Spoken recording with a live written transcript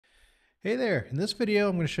Hey there, in this video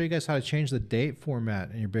I'm going to show you guys how to change the date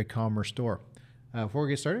format in your BigCommerce store. Before we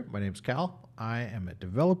get started, my name is Cal. I am a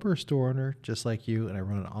developer, store owner, just like you, and I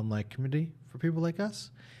run an online community for people like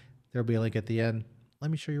us. There'll be a link at the end.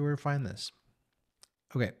 Let me show you where to find this.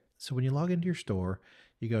 Okay, so when you log into your store,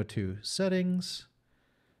 you go to Settings,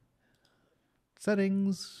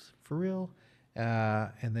 for real,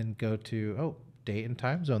 and then go to, Date and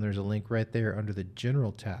Time Zone. There's a link right there under the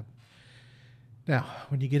General tab. Now,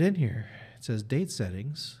 when you get in here, it says Date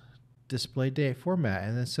Settings, Display Date Format,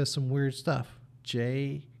 and it says some weird stuff.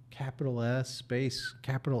 J, capital S, space,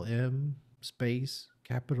 capital M, space,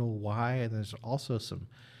 capital Y, and there's also some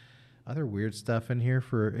other weird stuff in here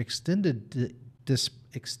for extended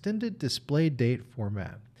display date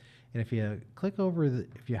format. And if you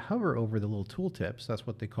if you hover over the little tooltips, that's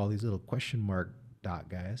what they call these little question mark dot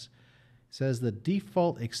guys. It says the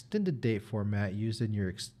default extended date format used in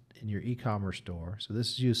your e-commerce store. So this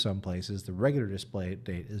is used some places. The regular display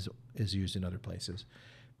date is used in other places.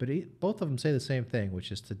 But both of them say the same thing,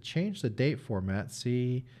 which is to change the date format.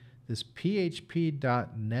 See this php.net/date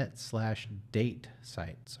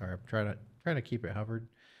site. Sorry, I'm trying to keep it hovered.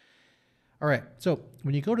 All right, so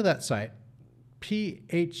when you go to that site,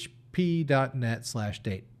 php.net/date,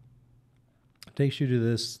 it takes you to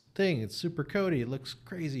this thing. It's super codey. It looks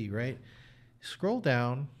crazy, right? Scroll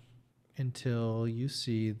down until you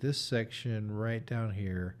see this section right down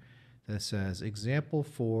here that says example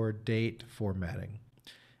for date formatting.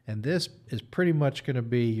 And this is pretty much going to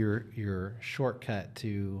be your shortcut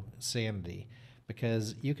to sanity,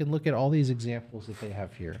 because you can look at all these examples that they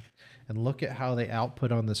have here and look at how they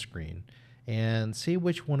output on the screen and see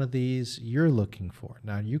which one of these you're looking for.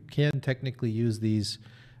 Now you can technically use these,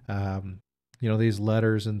 these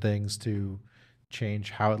letters and things to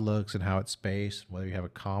change how it looks and how it's spaced, whether you have a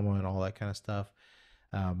comma and all that kind of stuff.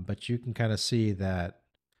 But you can kind of see that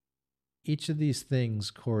each of these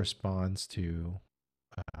things corresponds to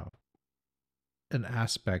an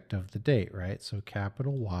aspect of the date, right? So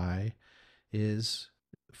capital Y is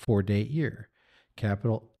for date year.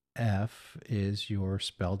 Capital F is your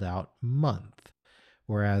spelled out month,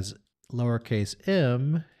 whereas lowercase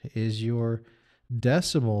m is your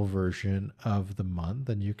decimal version of the month.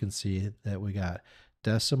 And you can see that we got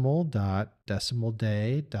decimal dot decimal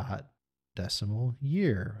day dot decimal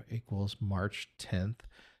year equals March 10th,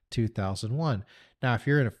 2001. Now, if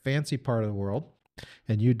you're in a fancy part of the world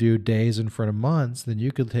and you do days in front of months, then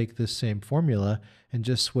you could take this same formula and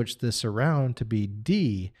just switch this around to be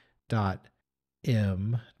d dot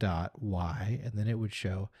m dot y, and then it would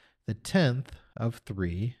show the 10th of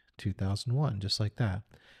 3, 2001, just like that.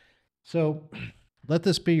 So let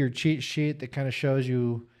this be your cheat sheet that kind of shows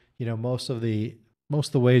you, most of the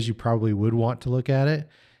ways you probably would want to look at it.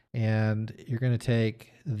 And you're going to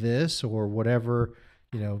take this or whatever,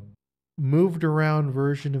 moved around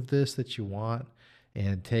version of this that you want,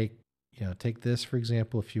 and take this, for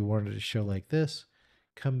example, if you wanted to show like this,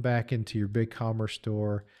 come back into your BigCommerce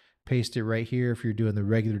store, paste it right here if you're doing the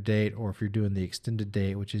regular date, or if you're doing the extended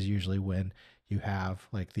date, which is usually when you have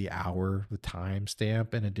like the hour, the time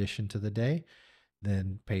stamp in addition to the day,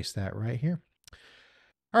 then paste that right here.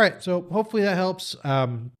 All right, so hopefully that helps.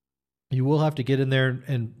 You will have to get in there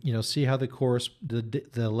and see how the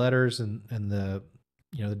letters and the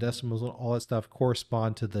the decimals and all that stuff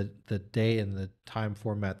correspond to the day and the time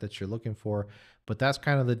format that you're looking for. But that's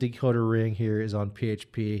kind of the decoder ring here is on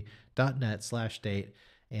php.net/date.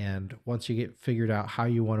 And once you get figured out how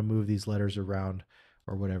you want to move these letters around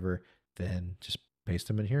or whatever, then just paste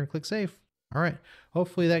them in here and click save. All right.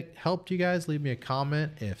 Hopefully that helped you guys. Leave me a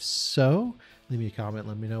comment. If so, leave me a comment.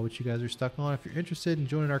 Let me know what you guys are stuck on. If you're interested in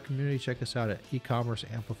joining our community, check us out at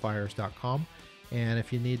ecommerceamplifiers.com. And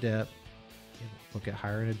if you need to look at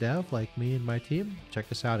hiring a dev like me and my team,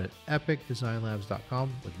 check us out at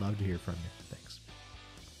epicdesignlabs.com. Would love to hear from you.